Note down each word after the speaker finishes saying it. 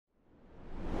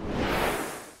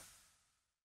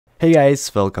Hey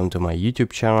guys, welcome to my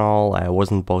YouTube channel. I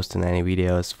wasn't posting any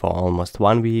videos for almost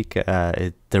 1 week.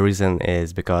 The reason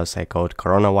is because I caught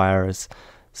coronavirus,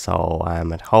 so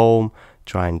I'm at home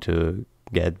trying to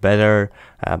get better.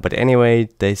 But anyway,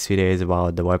 this video is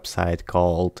about the website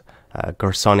called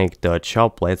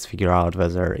Corsonic.shop. Let's figure out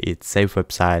whether it's a safe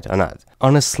website or not.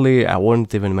 Honestly, I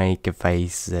wouldn't even make a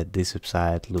face that this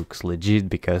website looks legit,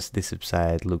 because this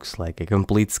website looks like a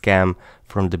complete scam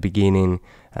from the beginning.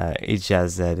 It's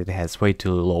just that it has way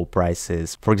too low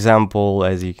prices. For example,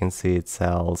 as you can see, it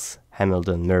sells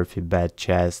Hamilton Murphy bed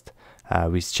chest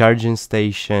with charging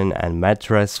station and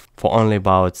mattress for only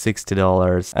about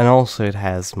 $60, and also it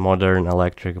has modern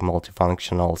electric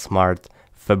multifunctional smart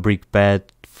fabric bed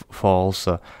for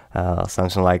also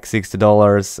something like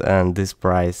 $60, and this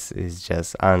price is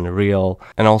just unreal.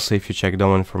 And also, if you check the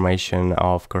information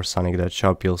of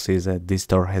Corsonic.shop, you'll see that this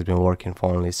store has been working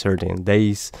for only 13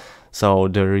 days, so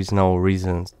there is no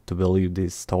reason to believe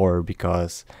this store,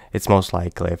 because it's most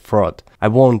likely a fraud. I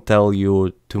won't tell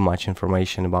you too much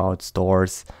information about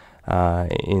stores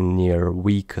in near a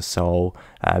week or so,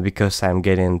 because I'm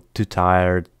getting too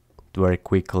tired very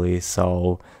quickly.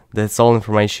 So that's all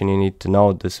information you need to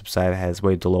know. This website has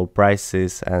way too low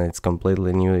prices and it's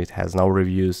completely new. It has no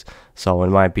reviews, so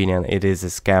in my opinion it is a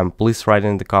scam. Please write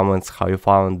in the comments how you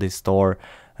found this store,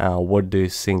 what do you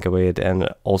think of it, and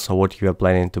also what you are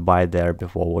planning to buy there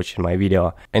before watching my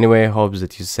video. Anyway, I hope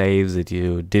that you safe, that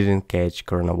you didn't catch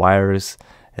coronavirus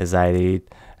as I did,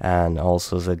 and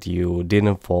also that you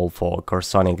didn't fall for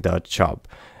Corsonic.shop.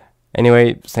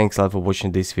 Anyway, thanks a lot for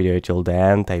watching this video till the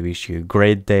end. I wish you a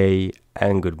great day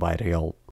and goodbye to you all.